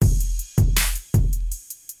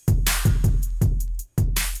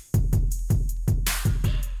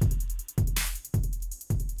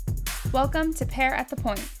Welcome to Pair at the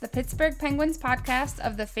Point, the Pittsburgh Penguins podcast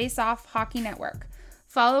of the Face Off Hockey Network.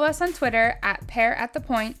 Follow us on Twitter at Pair at the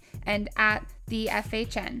Point and at the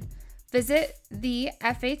FHN. Visit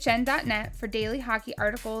thefhn.net for daily hockey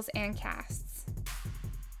articles and casts.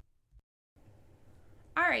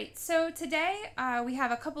 All right, so today we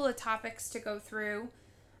have a couple of topics to go through.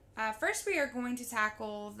 First, we are going to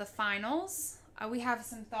tackle the finals. We have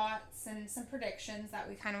some thoughts and some predictions that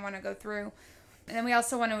we kind of want to go through. And then we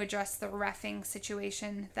also want to address the reffing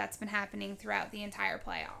situation that's been happening throughout the entire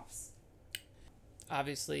playoffs.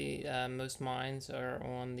 Obviously, most minds are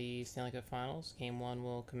on the Stanley Cup Finals. Game 1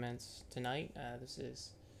 will commence tonight. This is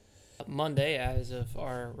Monday as of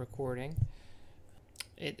our recording.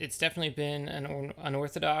 It's definitely been an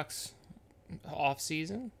unorthodox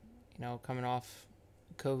off-season, coming off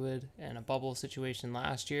COVID and a bubble situation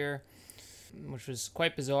last year, which was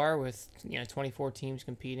quite bizarre with 24 teams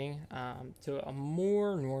competing, to a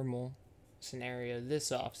more normal scenario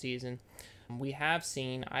this offseason. We have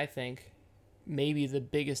seen, I think, maybe the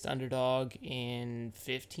biggest underdog in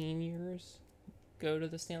 15 years go to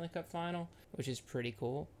the Stanley Cup Final, which is pretty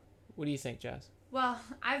cool. What do you think, Jess? Well,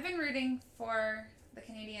 I've been rooting for the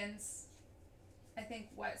Canadiens, I think,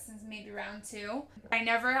 since maybe round 2. I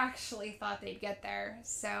never actually thought they'd get there.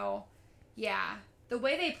 So, yeah, the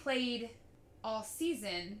way they played all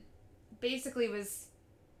season basically was,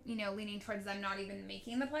 leaning towards them not even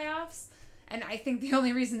making the playoffs. And I think the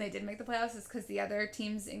only reason they did make the playoffs is because the other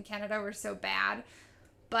teams in Canada were so bad.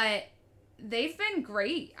 But they've been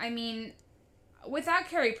great. I mean, without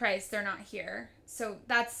Carey Price, they're not here. So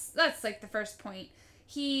that's like the first point.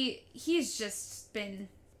 He's just been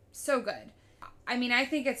so good. I mean, I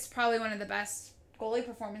think it's probably one of the best goalie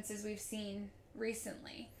performances we've seen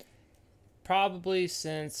recently. Probably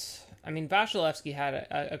since, Vasilevsky had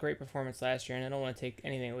a great performance last year, and I don't want to take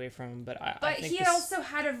anything away from him, but I think he also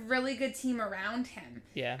had a really good team around him.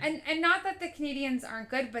 Yeah. And not that the Canadiens aren't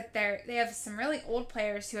good, but they have some really old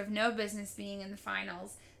players who have no business being in the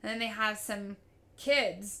finals, and then they have some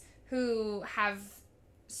kids who have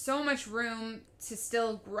so much room to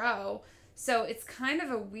still grow. So it's kind of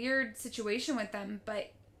a weird situation with them,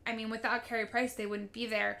 but without Carey Price, they wouldn't be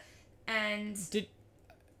there. And Did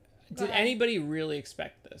anybody really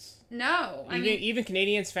expect this? No. Even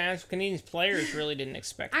Canadiens fans, Canadiens players really didn't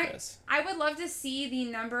expect this. I would love to see the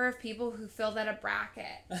number of people who filled out a bracket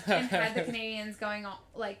and had the Canadiens going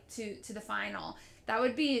to the final. That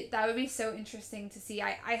would be so interesting to see.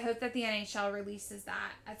 I hope that the NHL releases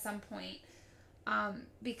that at some point.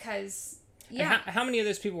 Because yeah. How many of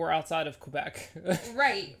those people were outside of Quebec?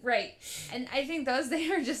 Right. And I think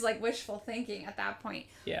they are just like wishful thinking at that point.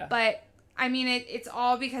 Yeah. But it's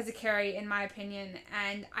all because of Carey, in my opinion,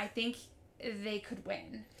 and I think they could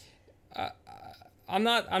win. I'm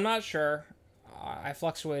not sure. I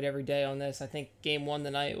fluctuate every day on this. I think Game 1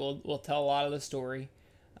 tonight will tell a lot of the story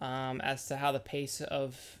as to how the pace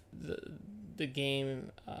of the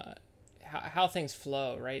game, how things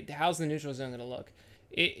flow. Right? How's the neutral zone going to look?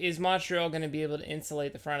 Is Montreal going to be able to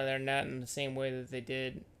insulate the front of their net in the same way that they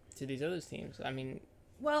did to these other teams?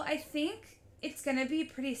 Well, I think it's going to be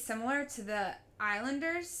pretty similar to the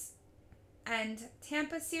Islanders and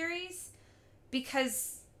Tampa series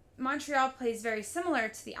because Montreal plays very similar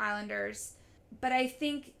to the Islanders, but I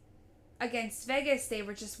think against Vegas they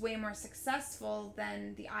were just way more successful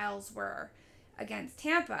than the Isles were against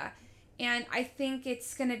Tampa. And I think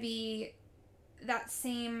it's going to be that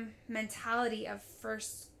same mentality of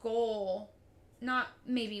first goal, not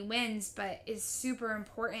maybe wins, but is super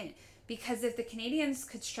important. Because if the Canadiens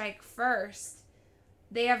could strike first,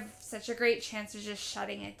 they have such a great chance of just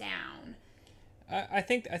shutting it down. I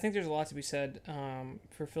think there's a lot to be said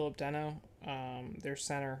for Philip Danault, their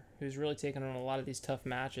center, who's really taken on a lot of these tough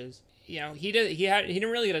matches. He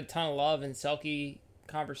didn't really get a ton of love in Selke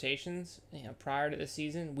conversations. Prior to the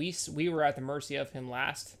season, we were at the mercy of him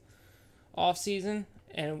last off season.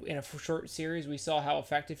 And in a short series, we saw how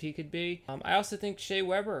effective he could be. I also think Shea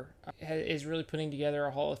Weber is really putting together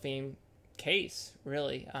a Hall of Fame case.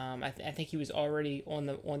 Really, I think he was already on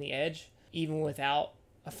the edge, even without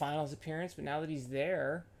a finals appearance. But now that he's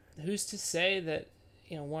there, who's to say that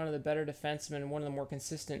one of the better defensemen, one of the more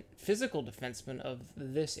consistent physical defensemen of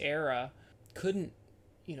this era, couldn't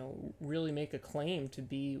really make a claim to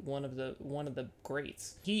be one of the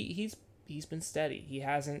greats. He's been steady. He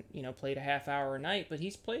hasn't, played a half hour a night, but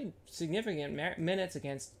he's played significant minutes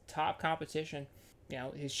against top competition.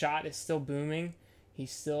 His shot is still booming.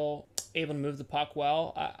 He's still able to move the puck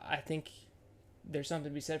well. I think there's something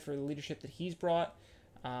to be said for the leadership that he's brought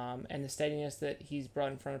and the steadiness that he's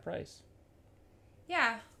brought in front of Price.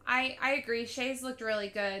 Yeah, I agree. Shea's looked really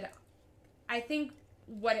good. I think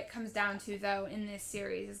what it comes down to, though, in this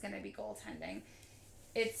series is going to be goaltending.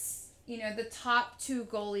 It's, the top 2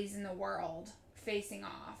 goalies in the world facing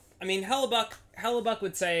off. I mean, Hellebuck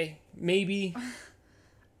would say maybe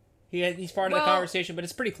he's part of the conversation, but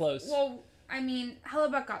it's pretty close. Well, I mean,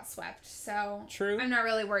 Hellebuck got swept, so true. I'm not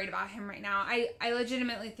really worried about him right now. I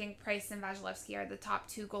legitimately think Price and Vasilevsky are the top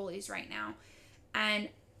 2 goalies right now. And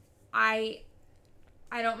I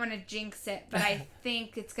don't want to jinx it, but I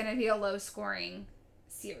think it's going to be a low-scoring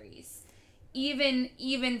series.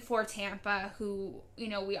 Even for Tampa, who,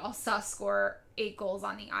 we all saw score 8 goals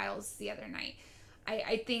on the Isles the other night.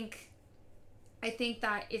 I think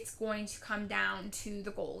that it's going to come down to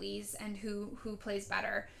the goalies and who plays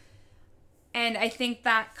better. And I think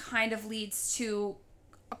that kind of leads to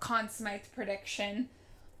a Conn Smythe prediction.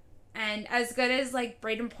 And as good as,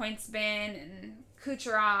 Braden Point's been, and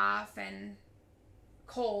Kucherov, and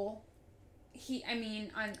Cole, on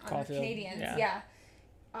the Canadiens, yeah.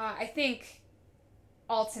 I think,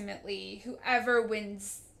 ultimately, whoever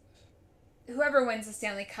wins the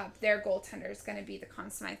Stanley Cup, their goaltender is going to be the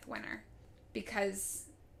Conn Smythe winner. Because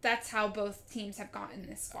that's how both teams have gotten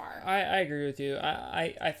this far. I agree with you.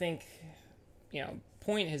 I think...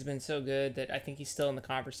 Point has been so good that I think he's still in the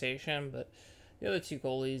conversation, but the other 2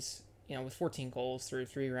 goalies, with 14 goals through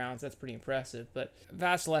 3 rounds, that's pretty impressive. But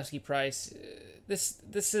Vasilevsky, Price, this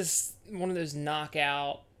is one of those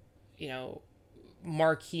knockout,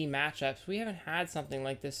 marquee matchups. We haven't had something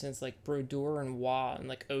like this since Brodeur and Waugh in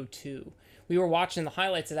 2002. We were watching the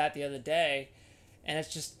highlights of that the other day, and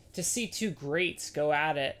it's just to see 2 greats go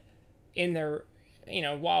at it in their,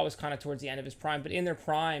 Waugh was kind of towards the end of his prime, but in their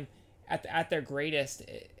prime, at their greatest,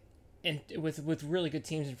 and with really good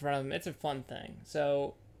teams in front of them, it's a fun thing.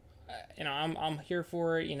 So, I'm here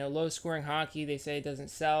for it. Low scoring hockey, they say, doesn't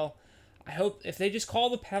sell. I hope if they just call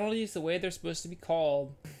the penalties the way they're supposed to be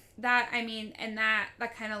called. That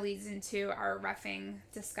kind of leads into our reffing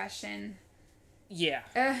discussion. Yeah,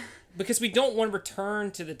 because we don't want to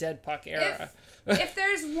return to the dead puck era. If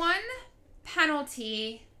there's one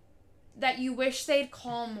penalty that you wish they'd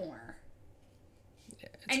call more.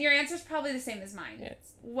 And your answer's probably the same as mine. Yeah,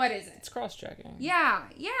 what is it? It's cross-checking. Yeah.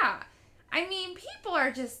 I mean, people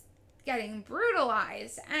are just getting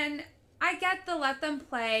brutalized. And I get the let them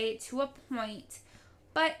play to a point.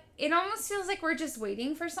 But it almost feels like we're just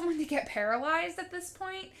waiting for someone to get paralyzed at this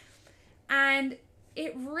point. And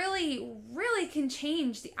it really, really can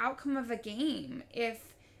change the outcome of a game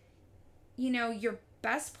if, your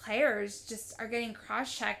best players just are getting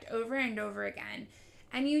cross-checked over and over again.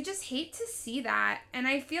 And you just hate to see that. And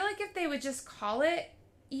I feel like if they would just call it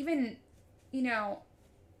even,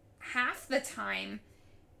 half the time,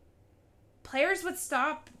 players would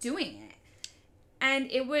stop doing it.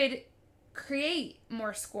 And it would create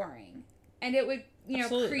more scoring. And it would,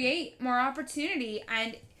 create more opportunity.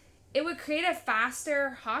 And it would create a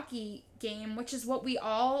faster hockey game, which is what we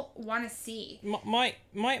all want to see. My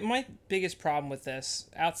biggest problem with this,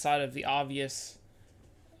 outside of the obvious...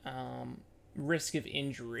 risk of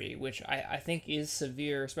injury, which I think is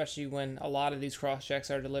severe, especially when a lot of these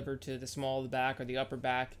cross-checks are delivered to the small of the back or the upper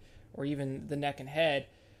back or even the neck and head.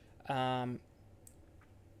 I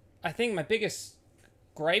think my biggest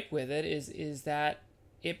gripe with it is that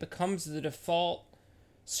it becomes the default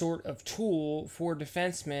sort of tool for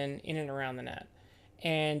defensemen in and around the net.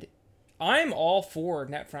 And I'm all for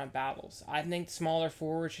net front battles. I think smaller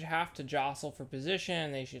forwards should have to jostle for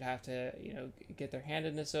position. They should have to, get their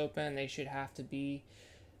handedness open. They should have to be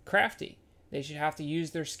crafty. They should have to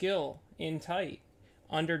use their skill in tight,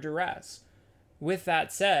 under duress. With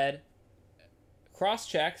that said, cross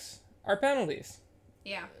checks are penalties.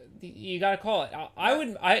 Yeah. You got to call it.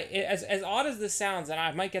 As odd as this sounds, and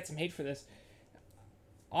I might get some hate for this,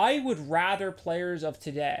 I would rather players of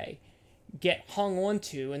today get hung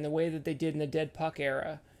onto in the way that they did in the dead puck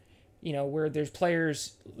era, where there's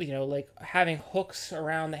players, having hooks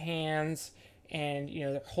around the hands and,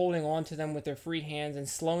 they're holding on to them with their free hands and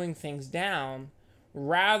slowing things down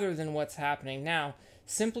rather than what's happening now,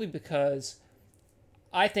 simply because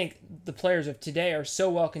I think the players of today are so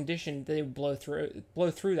well conditioned that they would blow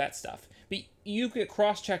through that stuff. But you get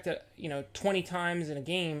cross-checked 20 times in a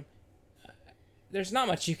game, there's not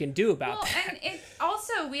much you can do about that. And it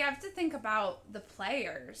also, we have to think about the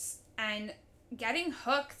players, and getting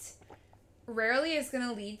hooked rarely is going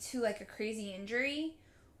to lead to a crazy injury,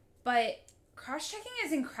 but cross-checking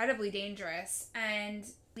is incredibly dangerous and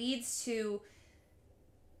leads to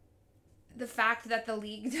the fact that the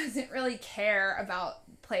league doesn't really care about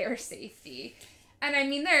player safety. And I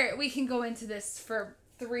mean, we can go into this for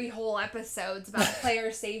 3 whole episodes about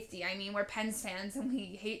player safety. I mean, we're Pens fans and we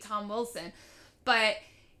hate Tom Wilson. But,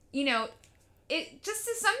 it just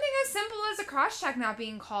is something as simple as a cross-check not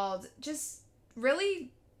being called just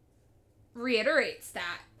really reiterates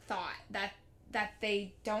that thought that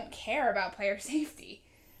they don't care about player safety.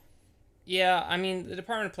 Yeah, I mean, the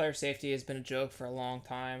Department of Player Safety has been a joke for a long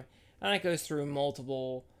time, and it goes through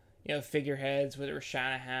multiple, figureheads, whether it was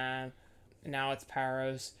Shanahan, now it's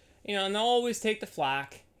Parros, and they'll always take the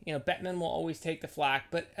flack. Bettman will always take the flack,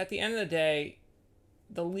 but at the end of the day,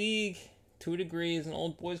 the league, to a degree, is an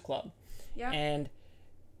old boys club. Yeah. And,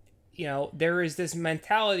 there is this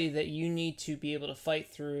mentality that you need to be able to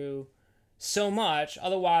fight through so much,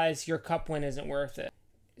 otherwise your cup win isn't worth it.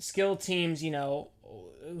 Skilled teams,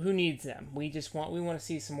 who needs them? We want to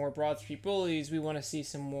see some more Broad Street Bullies. We want to see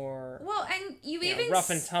some more. Well, and you even rough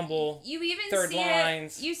and tumble. You even third see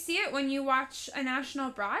lines. You see it when you watch a national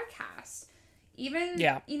broadcast. Even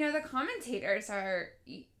the commentators are.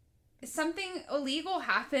 Something illegal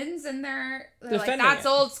happens and they're like, that's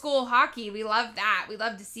old school hockey. We love that. We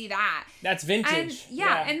love to see that. That's vintage. And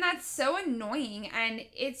and that's so annoying, and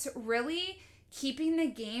it's really keeping the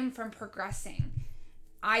game from progressing,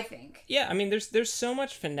 I think. Yeah, I mean, there's so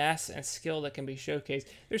much finesse and skill that can be showcased.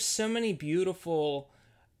 There's so many beautiful,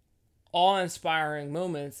 awe-inspiring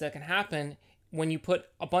moments that can happen when you put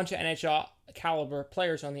a bunch of NHL caliber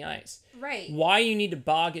players on the ice. Right. Why you need to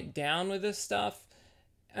bog it down with this stuff.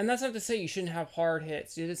 And that's not to say you shouldn't have hard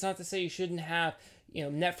hits. It's not to say you shouldn't have,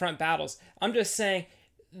 net front battles. I'm just saying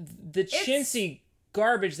the chintzy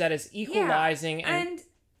garbage that is equalizing. Yeah, and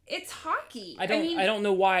it's hockey. I don't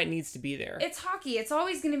know why it needs to be there. It's hockey. It's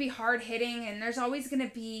always going to be hard hitting, and there's always going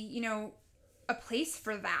to be, a place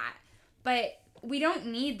for that. But we don't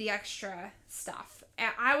need the extra stuff.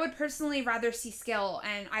 I would personally rather see skill,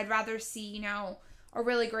 and I'd rather see, a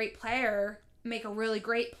really great player make a really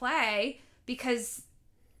great play because...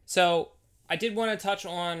 So, I did want to touch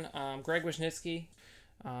on Greg Wisniewski.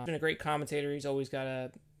 He's been a great commentator. He's always got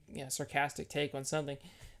a sarcastic take on something.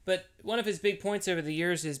 But one of his big points over the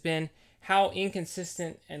years has been how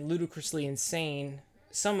inconsistent and ludicrously insane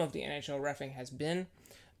some of the NHL reffing has been.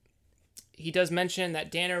 He does mention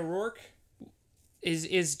that Dan O'Rourke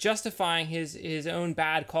is justifying his own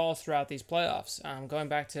bad calls throughout these playoffs. Going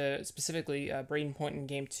back to specifically Braden Point in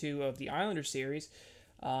Game 2 of the Islanders series,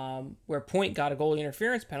 where Point got a goalie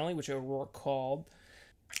interference penalty, which O'Rourke called,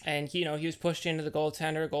 and he was pushed into the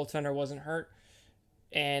goaltender. Goaltender wasn't hurt,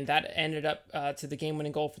 and that ended up to the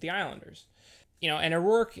game-winning goal for the Islanders. And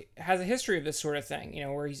O'Rourke has a history of this sort of thing,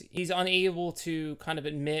 where he's unable to kind of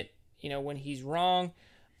admit, when he's wrong.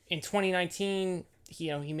 In 2019,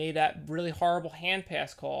 he made that really horrible hand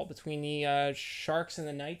pass call between the Sharks and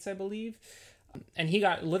the Knights, I believe, and he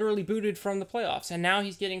got literally booted from the playoffs, and now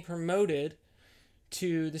he's getting promoted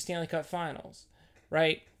to the Stanley Cup Finals,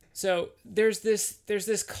 right? So there's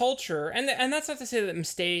this culture, and that's not to say that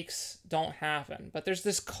mistakes don't happen, but there's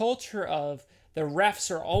this culture of the refs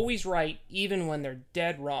are always right even when they're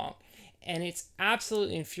dead wrong, and it's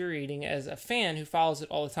absolutely infuriating as a fan who follows it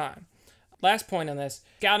all the time. Last point on this,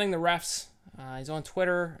 scouting the refs, he's on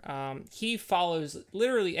Twitter. He follows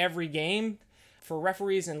literally every game for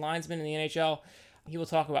referees and linesmen in the NHL. He will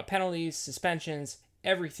talk about penalties, suspensions,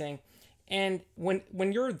 everything. And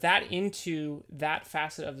when you're that into that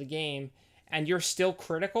facet of the game and you're still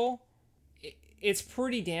critical, it's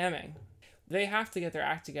pretty damning. They have to get their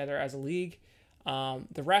act together as a league.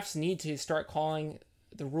 The refs need to start calling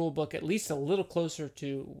the rule book at least a little closer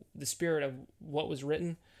to the spirit of what was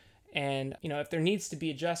written. And, if there needs to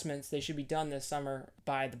be adjustments, they should be done this summer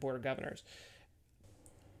by the Board of Governors.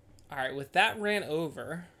 All right, with that ran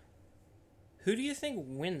over, who do you think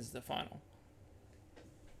wins the final?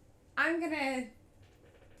 I'm gonna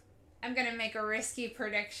make a risky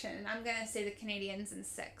prediction. I'm gonna say the Canadiens in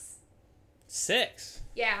 6. 6?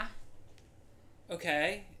 Yeah.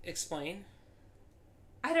 Okay, explain.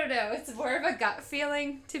 I don't know. It's more of a gut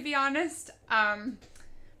feeling, to be honest.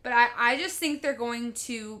 But I just think they're going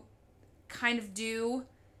to kind of do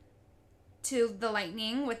to the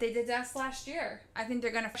Lightning what they did to us last year. I think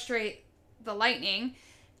they're going to frustrate the Lightning,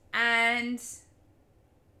 and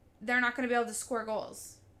they're not going to be able to score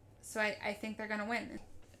goals. So I think they're going to win.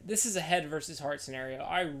 This is a head versus heart scenario.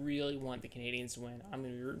 I really want the Canadiens to win. I'm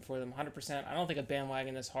going to be rooting for them 100%. I don't think I've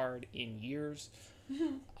bandwagoned this hard in years.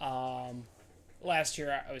 Last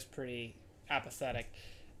year, I was pretty apathetic.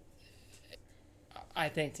 I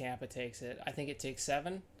think Tampa takes it. I think it takes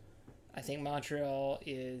 7. I think Montreal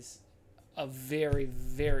is a very,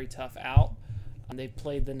 very tough out. They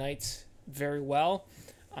played the Knights very well.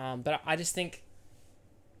 But I just think...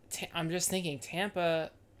 I'm just thinking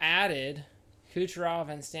Tampa added Kucherov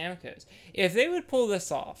and Stamkos. If they would pull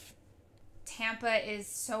this off... Tampa is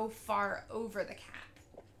so far over the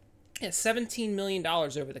cap. Yeah, $17 million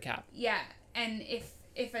over the cap. Yeah, and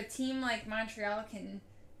if a team like Montreal can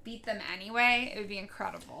beat them anyway, it would be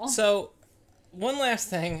incredible. So, one last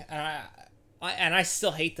thing, and I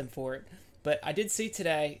still hate them for it, but I did see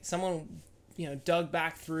today someone, dug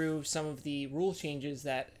back through some of the rule changes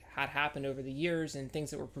that had happened over the years and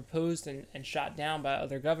things that were proposed and shot down by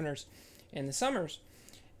other governors in the summers.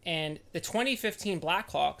 And the 2015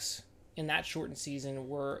 Blackhawks in that shortened season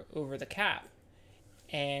were over the cap.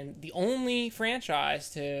 And the only franchise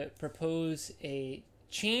to propose a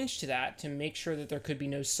change to that to make sure that there could be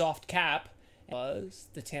no soft cap was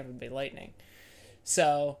the Tampa Bay Lightning.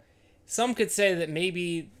 So some could say that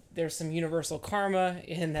maybe there's some universal karma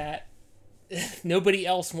in that nobody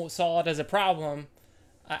else saw it as a problem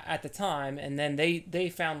at the time, and then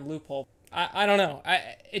they found the loophole. I don't know.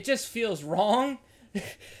 It just feels wrong.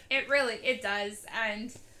 It does,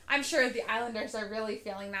 and I'm sure the Islanders are really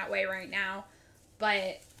feeling that way right now.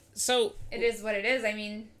 But so it is what it is. I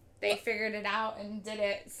mean, they figured it out and did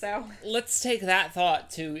it, so. Let's take that thought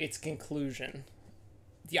to its conclusion.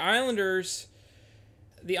 The Islanders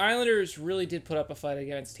really did put up a fight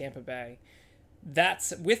against Tampa Bay.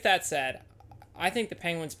 With that said, I think the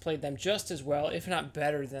Penguins played them just as well, if not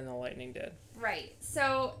better, than the Lightning did. Right.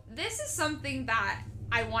 So this is something that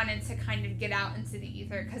I wanted to kind of get out into the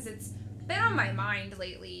ether because it's been on my mind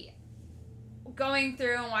lately. Going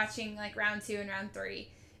through and watching like round 2 and round 3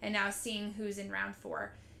 and now seeing who's in round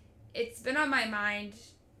 4. It's been on my mind.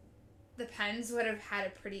 The Pens would have had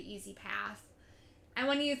a pretty easy path. And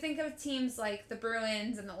when you think of teams like the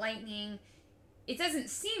Bruins and the Lightning, it doesn't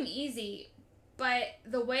seem easy, but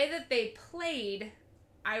the way that they played,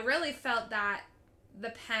 I really felt that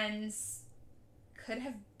the Pens could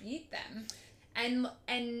have beat them.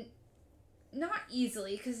 And not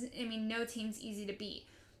easily, because, I mean, no team's easy to beat.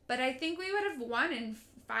 But I think we would have won in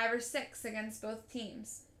 5 or 6 against both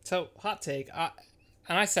teams. So, hot take.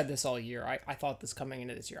 And I said this all year. I thought this coming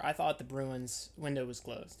into this year. I thought the Bruins window was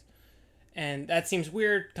closed. And that seems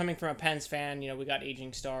weird coming from a Pens fan. We got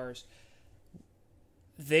aging stars.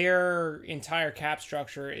 Their entire cap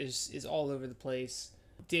structure is all over the place.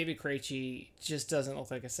 David Krejci just doesn't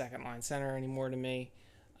look like a second-line center anymore to me.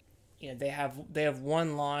 They have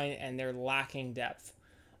one line, and they're lacking depth.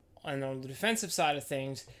 On the defensive side of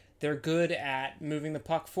things, they're good at moving the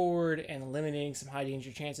puck forward and eliminating some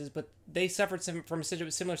high-danger chances, but they suffered from a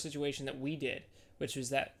similar situation that we did, which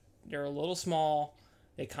was that they're a little small.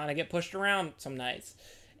 They kind of get pushed around some nights.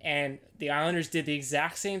 And the Islanders did the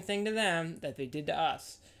exact same thing to them that they did to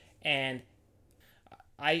us. And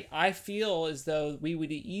I feel as though we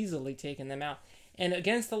would have easily taken them out. And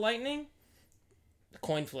against the Lightning,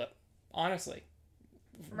 coin flip, honestly.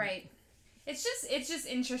 Right. It's just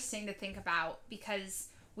interesting to think about because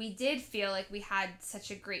we did feel like we had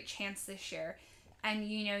such a great chance this year. And,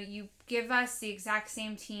 you give us the exact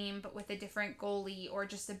same team but with a different goalie or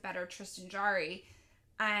just a better Tristan Jarry.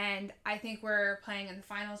 And I think we're playing in the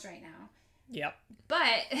finals right now. Yep.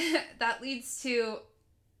 But that leads to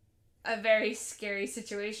a very scary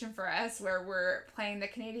situation for us where we're playing the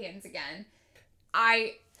Canadiens again.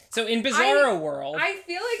 So in Bizarro World, I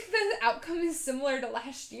feel like the outcome is similar to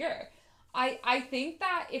last year. I think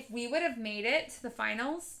that if we would have made it to the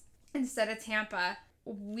finals instead of Tampa,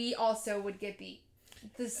 we also would get beat.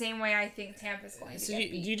 The same way I think Tampa's going to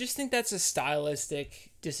get beat. Do you just think that's a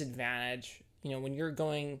stylistic disadvantage? When you're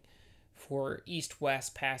going for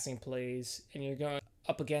east-west passing plays and you're going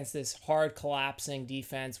up against this hard collapsing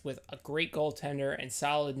defense with a great goaltender and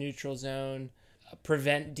solid neutral zone,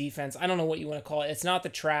 prevent defense. I don't know what you want to call it. It's not the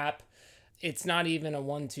trap. It's not even a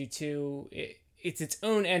 1-2-2. It's its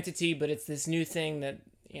own entity, but it's this new thing that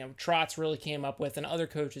Trotz really came up with and other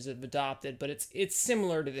coaches have adopted, but it's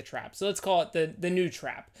similar to the trap. So let's call it the new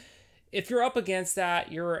trap. If you're up against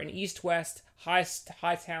that, you're an east-west, high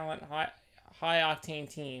talent, high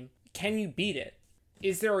octane team. Can you beat it?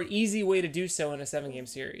 Is there an easy way to do so in a 7-game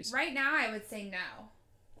series? Right now, I would say no.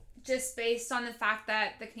 Just based on the fact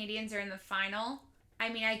that the Canadiens are in the final. I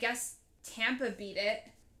mean, I guess Tampa beat it.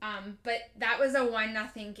 But that was a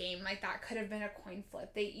 1-0 game. Like, that could have been a coin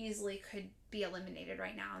flip. They easily could be eliminated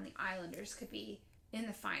right now, and the Islanders could be in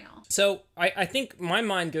the final. So, I think my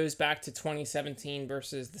mind goes back to 2017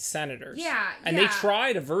 versus the Senators. Yeah, And they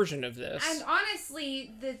tried a version of this. And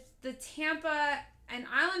honestly, the Tampa and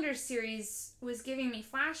Islanders series was giving me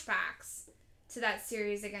flashbacks to that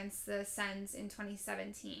series against the Sens in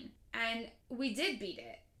 2017. And we did beat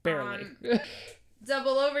it. Barely.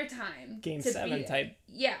 Double overtime. Game 7 type.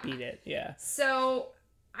 Yeah. Beat it, yeah. So,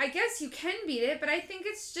 I guess you can beat it, but I think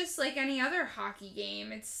it's just like any other hockey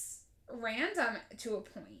game. It's random to a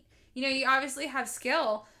point. You obviously have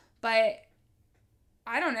skill, but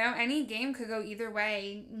I don't know, any game could go either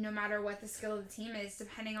way, no matter what the skill of the team is,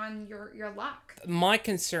 depending on your luck. My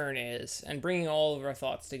concern is, and bringing all of our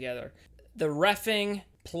thoughts together, the reffing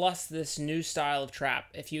plus this new style of trap,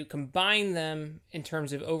 if you combine them in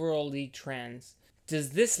terms of overall league trends,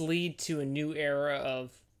 does this lead to a new era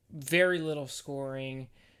of very little scoring,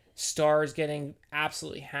 stars getting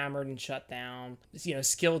absolutely hammered and shut down,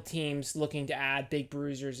 skilled teams looking to add big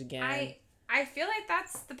bruisers again? I feel like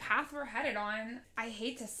that's the path we're headed on. I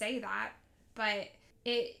hate to say that, but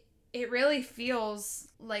it really feels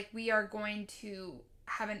like we are going to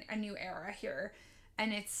have a new era here,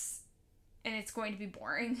 and it's going to be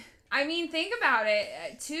boring. I mean, think about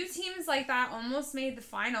it. Two teams like that almost made the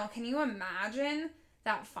final. Can you imagine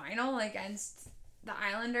that final against the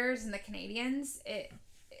Islanders and the Canadiens? It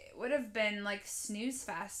would have been like snooze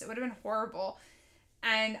fest. It would have been horrible.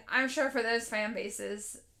 And I'm sure for those fan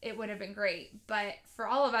bases, it would have been great. But for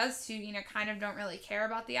all of us who, kind of don't really care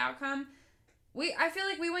about the outcome, I feel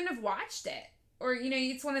like we wouldn't have watched it. Or,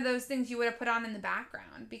 it's one of those things you would have put on in the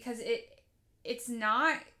background because it's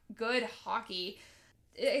not good hockey.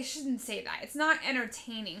 I shouldn't say that. It's not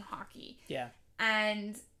entertaining hockey. Yeah.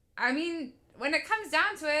 And I mean, when it comes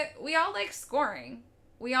down to it, we all like scoring.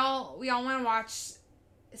 We all want to watch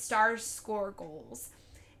stars score goals.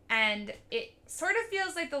 And it sort of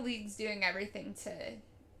feels like the league's doing everything to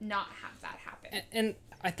not have that happen. And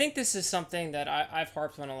I think this is something that I've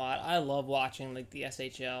harped on a lot. I love watching like the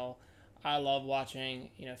SHL. I love watching,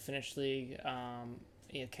 Finnish League,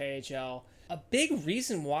 KHL. A big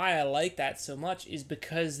reason why I like that so much is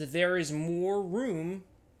because there is more room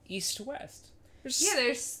east to west.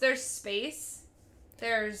 There's space.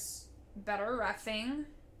 There's better reffing.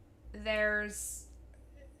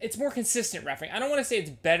 It's more consistent reffing. I don't want to say it's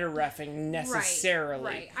better reffing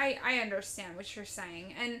necessarily. Right. I understand what you're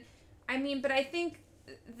saying. And I mean, but I think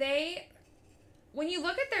when you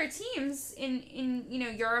look at their teams in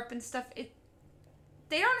Europe and stuff, they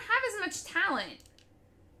don't have as much talent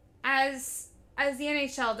as the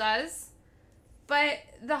NHL does, but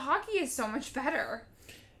the hockey is so much better.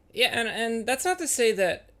 Yeah, and that's not to say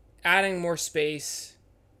that adding more space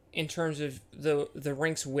in terms of the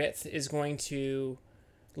rink's width is going to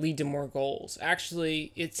lead to more goals.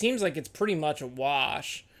 Actually, it seems like it's pretty much a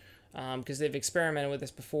wash because they've experimented with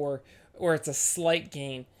this before, or it's a slight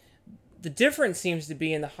gain. The difference seems to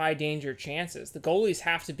be in the high danger chances. The goalies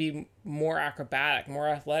have to be more acrobatic, more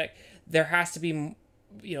athletic. There has to be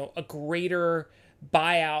a greater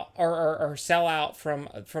buyout or sellout from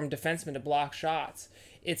defensemen to block shots.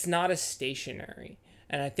 It's not as stationary.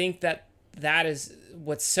 And I think that is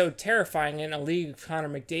what's so terrifying in a league of Connor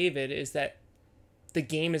McDavid is that the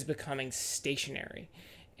game is becoming stationary.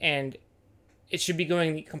 And it should be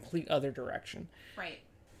going the complete other direction. Right.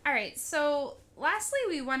 All right. So lastly,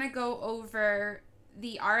 we want to go over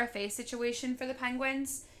the RFA situation for the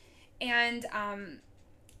Penguins. And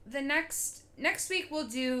the next week we'll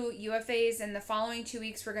do UFAs, and the following 2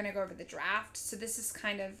 weeks we're going to go over the draft. So this is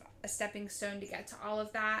kind of a stepping stone to get to all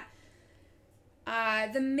of that.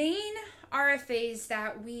 The main RFAs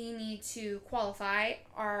that we need to qualify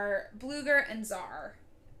are Blueger and Czar.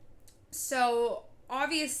 So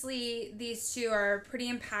obviously these two are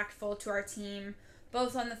pretty impactful to our team,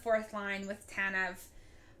 both on the fourth line with Tanev.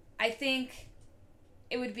 I think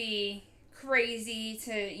it would be crazy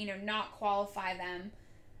to, not qualify them.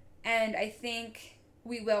 And I think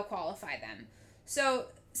we will qualify them. So,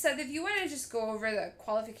 Seth, if you want to just go over the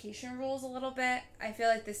qualification rules a little bit, I feel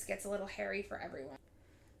like this gets a little hairy for everyone.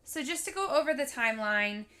 So just to go over the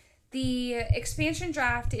timeline, the expansion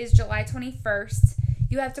draft is July 21st.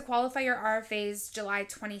 You have to qualify your RFAs July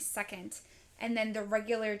 22nd. And then the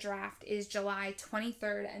regular draft is July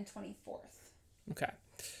 23rd and 24th. Okay.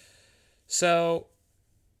 So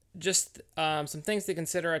just some things to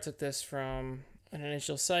consider. I took this from an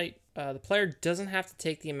initial site. The player doesn't have to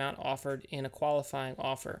take the amount offered in a qualifying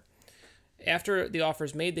offer. After the offer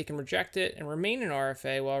is made, they can reject it and remain an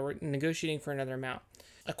RFA while negotiating for another amount.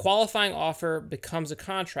 A qualifying offer becomes a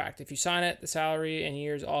contract. If you sign it, the salary and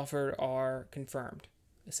years offered are confirmed,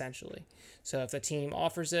 essentially. So if the team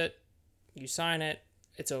offers it, you sign it,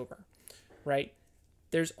 it's over, right?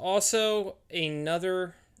 There's also certain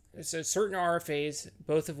RFAs,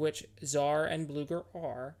 both of which Czar and Blueger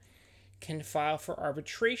are, can file for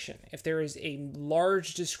arbitration. If there is a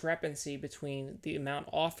large discrepancy between the amount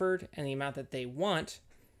offered and the amount that they want,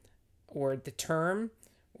 or the term,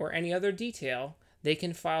 or any other detail, they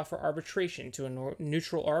can file for arbitration to a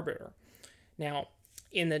neutral arbiter. Now,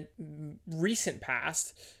 in the recent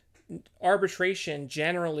past, arbitration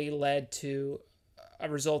generally led to a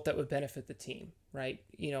result that would benefit the team, right?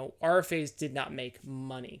 RFAs did not make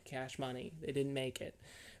money, cash money. They didn't make it.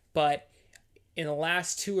 But in the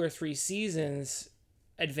last 2 or 3 seasons,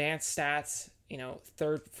 advanced stats,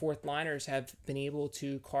 third, fourth liners have been able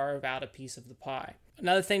to carve out a piece of the pie.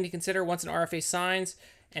 Another thing to consider, once an RFA signs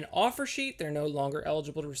an offer sheet, they're no longer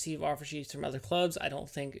eligible to receive offer sheets from other clubs. I don't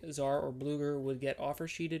think Czar or Bluger would get offer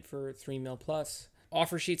sheeted for $3 million plus.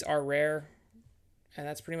 Offer sheets are rare, and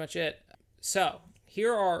that's pretty much it. So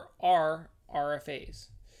here are our RFAs,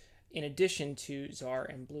 in addition to Czar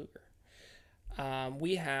and Bluger.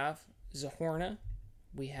 We have Zohorna,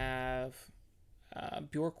 we have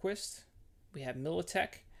Bjorkquist, we have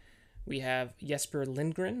Militek, we have Jesper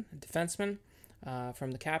Lindgren, a defenseman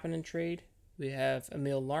from the Kapanen trade. We have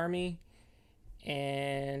Emil Larmi,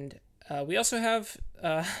 and we also have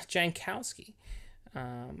Jankowski,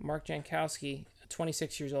 Mark Jankowski,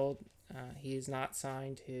 26 years old. He has not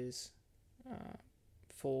signed his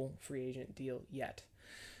full free agent deal yet.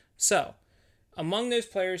 So, among those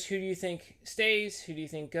players, who do you think stays? Who do you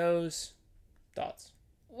think goes? Thoughts?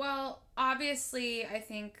 Well, obviously, I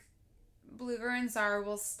think Bluger and Czar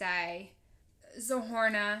will stay.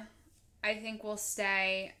 Zohorna, I think, will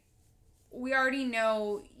stay. We already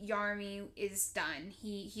know Jarmi is done.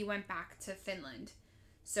 He went back to Finland.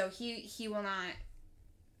 So he will not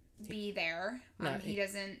be there.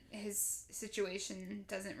 His situation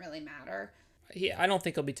doesn't really matter. I don't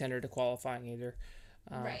think he'll be tendered to qualifying either.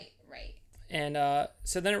 Right. And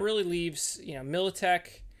so then it really leaves,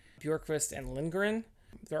 Militek, Bjorkquist, and Lindgren.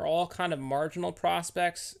 They're all kind of marginal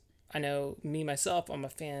prospects. I know myself, I'm a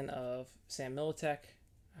fan of Sam Militek.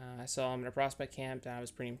 I saw him at a prospect camp and I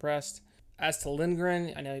was pretty impressed. As to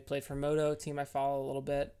Lindgren, I know he played for Modo, a team I follow a little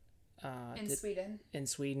bit. In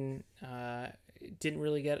Sweden. Didn't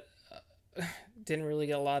really get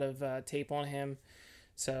a lot of tape on him.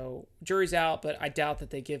 So jury's out, but I doubt that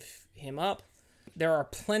they give him up. There are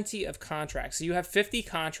plenty of contracts. So you have 50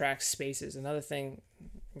 contract spaces. Another thing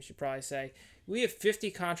we should probably say, we have 50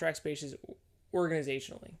 contract spaces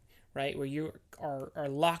organizationally, right? Where you are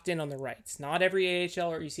locked in on the rights. Not every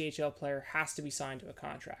AHL or ECHL player has to be signed to a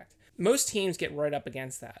contract. Most teams get right up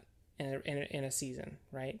against that in a season,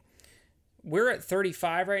 right? We're at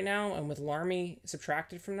 35 right now, and with Larmi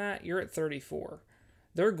subtracted from that, you're at 34.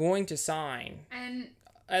 They're going to sign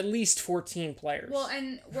at least 14 players. Well,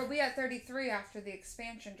 and we'll be at 33 after the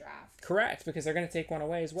expansion draft. Correct, because they're going to take one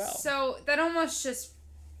away as well. So that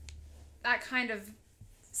kind of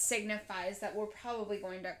signifies that we're probably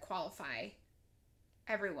going to qualify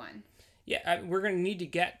everyone. Yeah, we're going to need to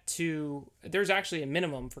get to... There's actually a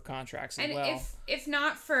minimum for contracts as well. And if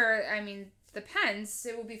not for, the Pens,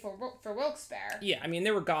 it will be for Wilkes-Barre. Yeah,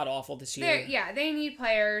 they were god-awful this year. They need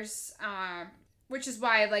players, which is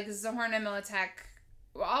why, Zohorna, Militek,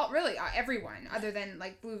 everyone, other than,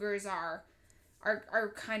 Blugers are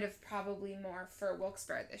kind of probably more for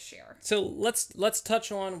Wilkes-Barre this year. So let's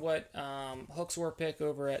touch on what Hooks Warpick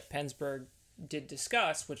over at Pennsburg did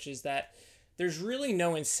discuss, which is that there's really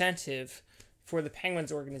no incentive for the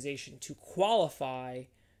Penguins organization to qualify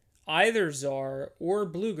either Czar or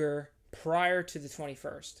Bluger prior to the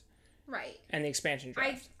 21st. Right. And the expansion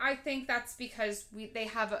draft. I think that's because they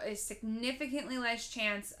have a significantly less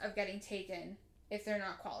chance of getting taken if they're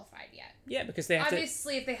not qualified yet. Yeah, because they have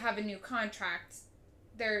Obviously, if they have a new contract,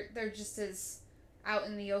 they're just as out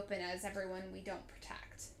in the open as everyone we don't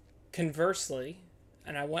protect. Conversely,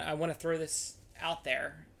 and I want to throw this out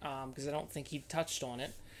there because I don't think he touched on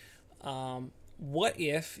it. What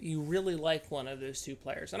if you really like one of those two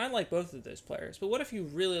players? And I like both of those players, but what if you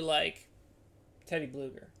really like Teddy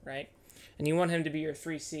Bluger, right? And you want him to be your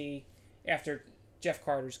 3C after Jeff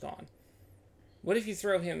Carter's gone. What if you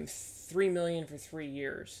throw him $3 million for 3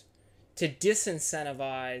 years to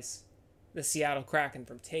disincentivize the Seattle Kraken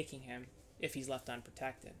from taking him if he's left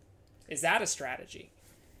unprotected? Is that a strategy?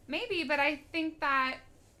 Maybe, but I think that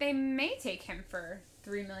they may take him for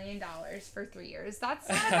 $3 million for 3 years. That's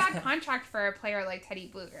not a bad contract for a player like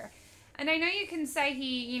Teddy Bluger. And I know you can say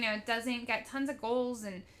he, doesn't get tons of goals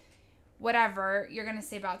and whatever you're going to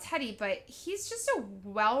say about Teddy, but he's just a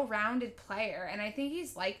well-rounded player, and I think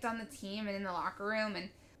he's liked on the team and in the locker room, and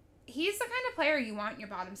he's the kind of player you want in your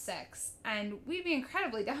bottom six, and we'd be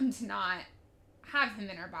incredibly dumb to not have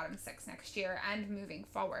him in our bottom six next year and moving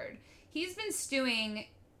forward. He's been stewing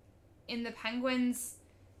in the Penguins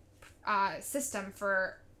system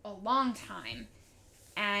for a long time,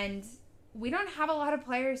 and we don't have a lot of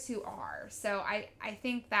players who are. So I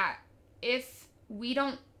think that if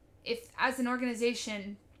as an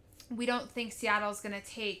organization we don't think Seattle's going to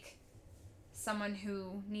take someone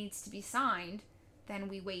who needs to be signed, then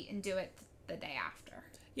we wait and do it the day after.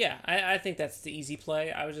 Yeah, I think that's the easy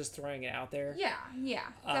play. I was just throwing it out there. Yeah,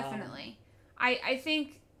 definitely. I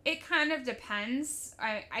think it kind of depends.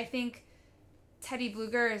 I think Teddy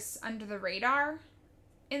Bluger is under the radar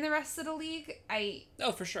in the rest of the league.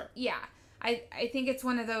 Oh, for sure. Yeah. I think it's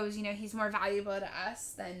one of those, he's more valuable to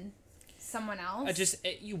us than someone else.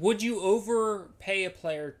 Would you overpay a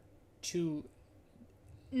player to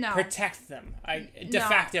no protect them? De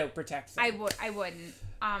facto protect them. I wouldn't.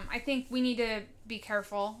 I think we need to be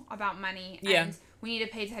careful about money. Yeah. And we need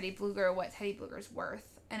to pay Teddy Bluger what Teddy Bluger's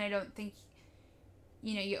worth. And I don't think,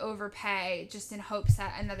 you overpay just in hopes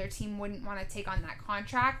that another team wouldn't want to take on that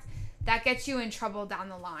contract. That gets you in trouble down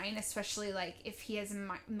the line, especially like if he has a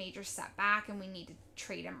major setback and we need to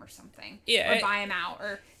trade him or something. Yeah. Or buy him out.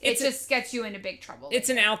 Or it just gets you into big trouble. It's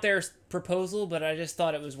an out there proposal, but I just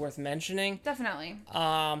thought it was worth mentioning. Definitely.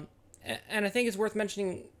 And I think it's worth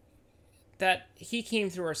mentioning that he came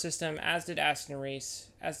through our system, as did Aston Reese,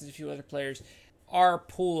 as did a few other players. Our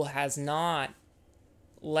pool has not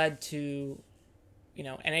led to,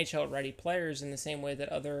 NHL-ready players in the same way that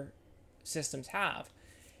other systems have.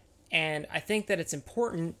 And I think that it's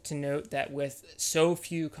important to note that with so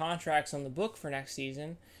few contracts on the book for next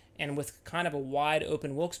season, and with kind of a wide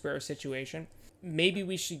open Wilkes-Barre situation, maybe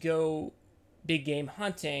we should go big game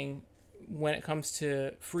hunting when it comes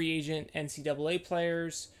to free agent NCAA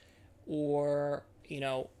players, or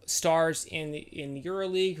stars in the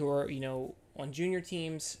EuroLeague, or on junior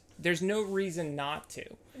teams. There's no reason not to.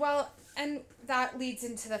 Well, and that leads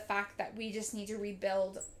into the fact that we just need to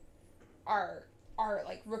rebuild our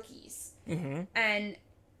like rookies. Mm-hmm. And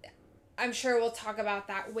I'm sure we'll talk about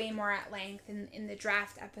that way more at length in the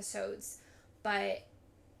draft episodes, but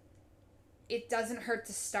it doesn't hurt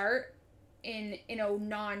to start in a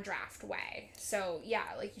non-draft way. So yeah,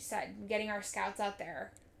 like you said, getting our scouts out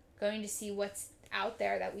there, going to see what's out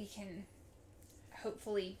there that we can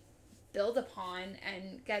hopefully build upon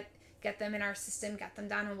and get them in our system, get them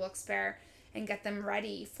down in Wilkes-Barre, and get them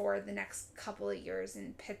ready for the next couple of years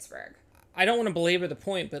in Pittsburgh. I don't want to belabor the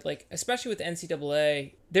point, but especially with the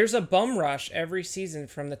NCAA, there's a bum rush every season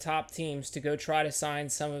from the top teams to go try to sign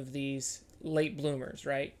some of these late bloomers,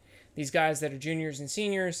 right? These guys that are juniors and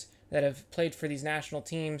seniors that have played for these national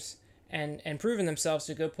teams and proven themselves,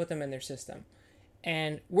 to go put them in their system.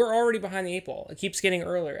 And we're already behind the eight ball. It keeps getting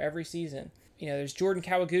earlier every season. There's Jordan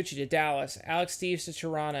Kawaguchi to Dallas, Alex Steves to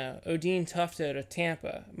Toronto, Odin Tufto to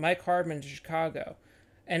Tampa, Mike Hardman to Chicago.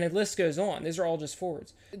 And the list goes on. These are all just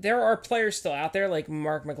forwards. There are players still out there like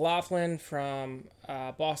Mark McLaughlin from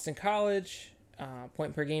Boston College,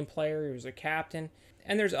 point per game player. He was their captain.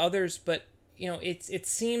 And there's others, but it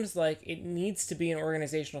seems like it needs to be an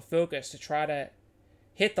organizational focus to try to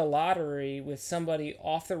hit the lottery with somebody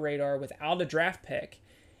off the radar without a draft pick.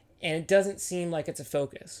 And it doesn't seem like it's a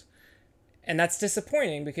focus. And that's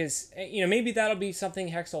disappointing because, maybe that'll be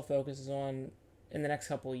something Hextall focuses on in the next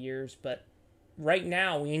couple of years, but right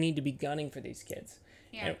now, we need to be gunning for these kids.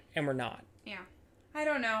 Yeah. And we're not. Yeah. I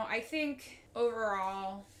don't know. I think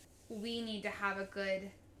overall, we need to have a good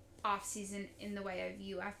offseason in the way of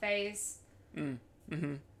UFAs.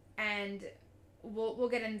 Mm-hmm. And we'll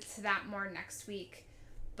get into that more next week.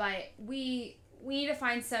 But we need to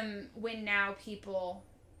find some win now people,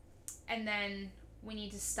 and then we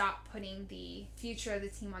need to stop putting the future of the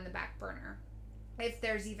team on the back burner, if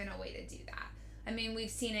there's even a way to do that. I mean,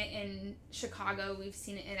 we've seen it in Chicago. We've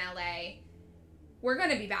seen it in LA. We're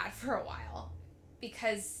going to be bad for a while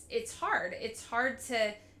because it's hard. It's hard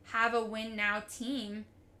to have a win-now team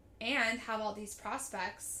and have all these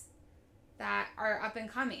prospects that are up and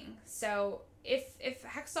coming. So if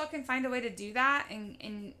Hextall can find a way to do that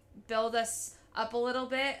and build us up a little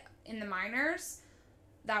bit in the minors,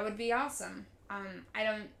 that would be awesome. I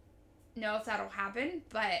don't know if that'll happen,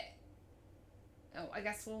 but I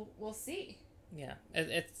guess we'll see. Yeah,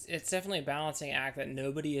 it's definitely a balancing act that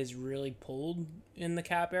nobody has really pulled in the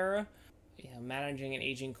cap era. Managing an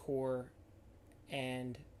aging core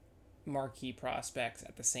and marquee prospects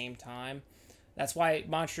at the same time. That's why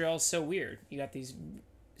Montreal's so weird. You got these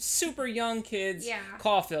super young kids,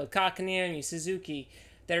 Caulfield, Kakaniemi, Suzuki,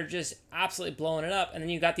 that are just absolutely blowing it up. And then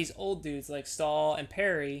you got these old dudes like Stahl and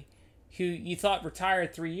Perry, who you thought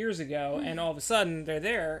retired 3 years ago, and all of a sudden they're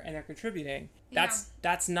there and they're contributing.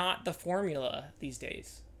 That's not the formula these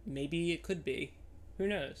days. Maybe it could be. Who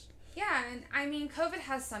knows? Yeah, and I mean, COVID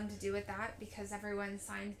has some to do with that because everyone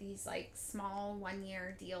signed these small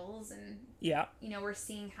 1-year deals, and we're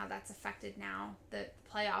seeing how that's affected now the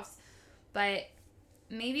playoffs. But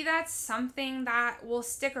maybe that's something that will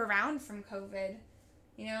stick around from COVID.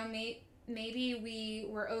 Maybe we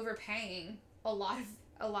were overpaying a lot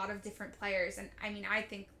of different players, and I mean, I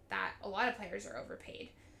think that a lot of players are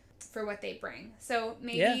overpaid. for what they bring. So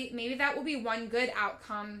maybe that will be one good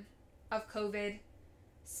outcome of COVID.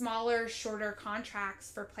 Smaller, shorter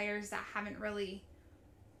contracts for players that haven't really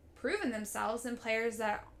proven themselves and players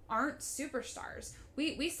that aren't superstars.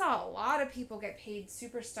 We saw a lot of people get paid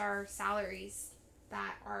superstar salaries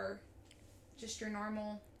that are just your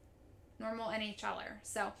normal NHLer.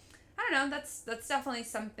 So I don't know. That's definitely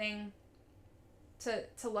something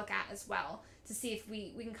to look at as well, to see if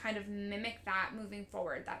we can kind of mimic that moving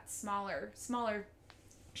forward. That smaller,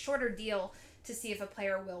 shorter deal, to see if a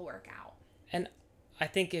player will work out. And I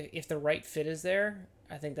think if the right fit is there,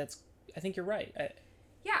 I think you're right.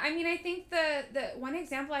 Yeah, I mean, I think the one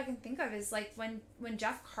example I can think of is like when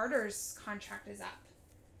Jeff Carter's contract is up.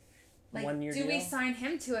 Like, 1 year do deal? we sign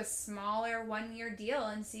him to a smaller 1 year deal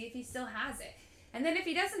and see if he still has it? And then if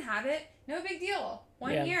he doesn't have it, no big deal.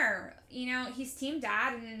 1 year, he's team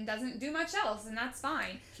dad and doesn't do much else, and that's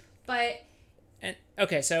fine. But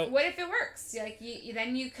so what if it works? Like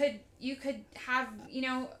then you could have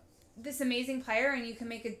this amazing player, and you can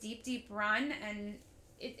make a deep run, and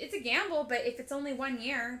it's a gamble. But if it's only 1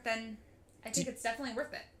 year, then I think it's definitely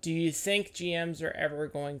worth it. Do you think GMs are ever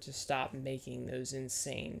going to stop making those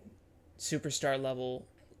insane superstar level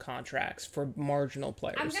contracts for marginal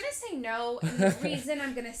players? I'm going to say no, and the reason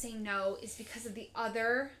I'm going to say no is because of the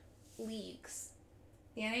other leagues.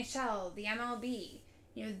 The NHL, the MLB,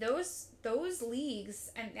 those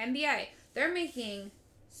leagues, and NBA, they're making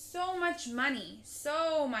so much money.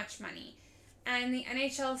 And the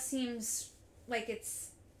NHL seems like it's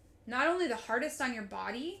not only the hardest on your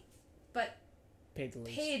body, but paid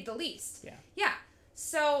the least. Yeah.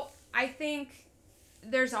 So I think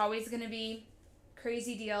there's always going to be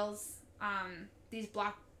crazy deals, these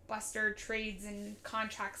blockbuster trades and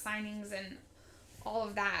contract signings and all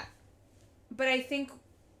of that. But I think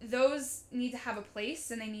those need to have a place,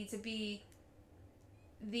 and they need to be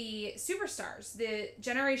the superstars, the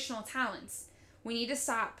generational talents. We need to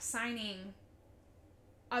stop signing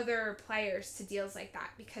other players to deals like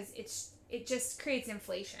that, because it just creates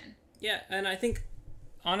inflation. Yeah, and I think,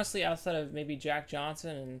 honestly, outside of maybe Jack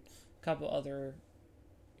Johnson and a couple other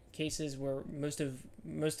cases where most of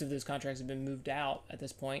those contracts have been moved out at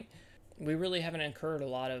this point, we really haven't incurred a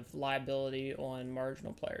lot of liability on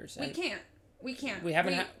marginal players. We can't. We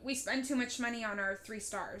haven't. We spend too much money on our 3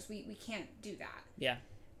 stars. We can't do that. Yeah.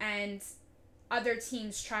 And other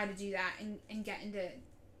teams try to do that and get into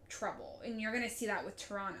trouble, and you're gonna see that with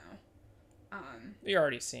Toronto. You're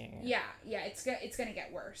already seeing it. Yeah, it's gonna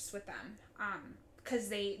get worse with them, because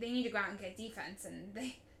they need to go out and get defense, and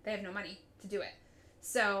they have no money to do it.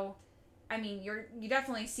 So, I mean, you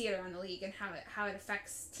definitely see it around the league and how it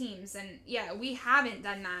affects teams, and yeah, we haven't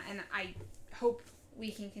done that, and I hope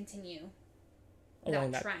we can continue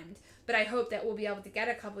that trend. But I hope that we'll be able to get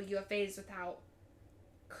a couple UFAs without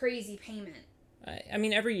crazy payment. I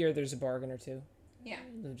mean, every year there's a bargain or two. Yeah.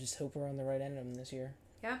 We'll just hope we're on the right end of them this year.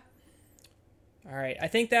 Yeah. All right. I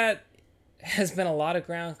think that has been a lot of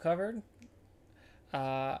ground covered.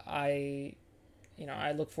 I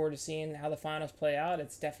look forward to seeing how the finals play out.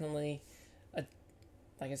 It's definitely,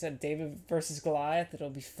 like I said, David versus Goliath.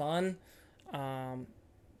 It'll be fun.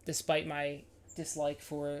 Despite my dislike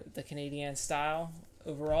for the Canadian style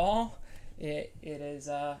overall, it is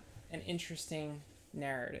an interesting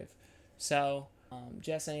narrative. So,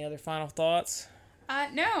 Jess, any other final thoughts?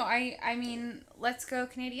 No, I mean, let's go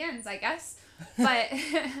Canadiens, I guess. But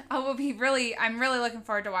I'm really looking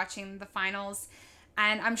forward to watching the finals.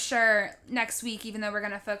 And I'm sure next week, even though we're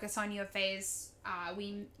going to focus on UFAs,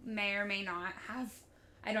 we may or may not have,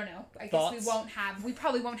 I don't know. I Thoughts? guess we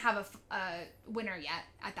probably won't have a winner yet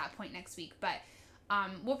at that point next week. But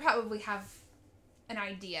we'll probably have an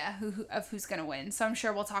idea of who's going to win. So I'm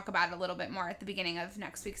sure we'll talk about it a little bit more at the beginning of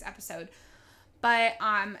next week's episode. But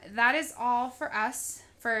that is all for us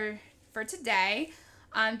for today.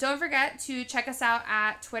 Don't forget to check us out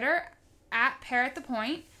at Twitter at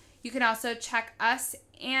 @PairAtThePoint. You can also check us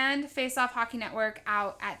and Face Off Hockey Network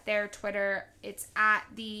out at their Twitter. It's at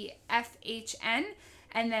the FHN,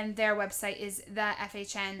 and then their website is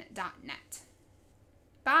thefhn.net.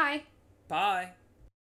 Bye. Bye.